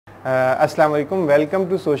अस्सलाम वालेकुम, welcome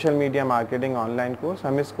to social media marketing online course.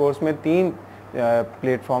 हम इस कोर्स में 3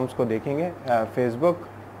 प्लेटफॉर्म्स को देखेंगे, फेसबुक,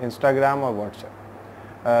 इंस्टाग्राम और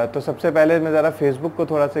व्हाट्सएप। तो सबसे पहले मैं ज़रा फेसबुक को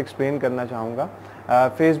थोड़ा सा एक्सप्लेन करना चाहूँगा।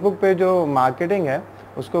 फेसबुक पे जो मार्केटिंग है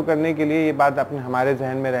उसको करने के लिए ये बात अपने हमारे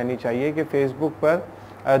जहन में रहनी चाहिए कि फेसबुक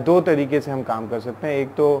पर 2 तरीके से हम काम कर सकते हैं।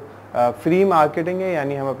 एक तो फ्री मार्केटिंग है,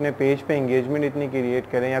 यानी हम अपने पेज पे एंगेजमेंट इतनी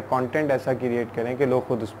क्रिएट करें या कंटेंट ऐसा क्रिएट करें कि लोग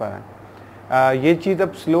खुद उस पर आएँ। ये चीज़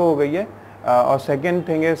अब स्लो हो गई है। और सेकंड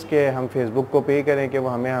थिंग इज़ कि हम फेसबुक को पे करें कि वो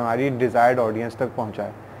हमें हमारी डिज़ायर्ड ऑडियंस तक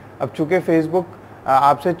पहुंचाए। अब चूँकि फेसबुक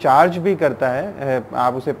आपसे चार्ज भी करता है,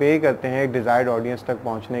 आप उसे पे करते हैं एक डिज़ायर्ड ऑडियंस तक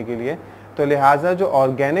पहुंचने के लिए, तो लिहाजा जो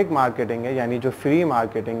ऑर्गेनिक मार्केटिंग है, यानी जो फ्री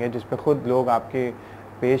मार्केटिंग है जिस पे खुद लोग आपके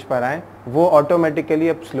पेज पर आएँ, वो ऑटोमेटिकली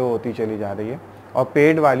अब स्लो होती चली जा रही है और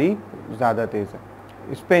पेड वाली ज़्यादा तेज़ है।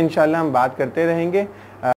 इस पे इंशाल्लाह हम बात करते रहेंगे।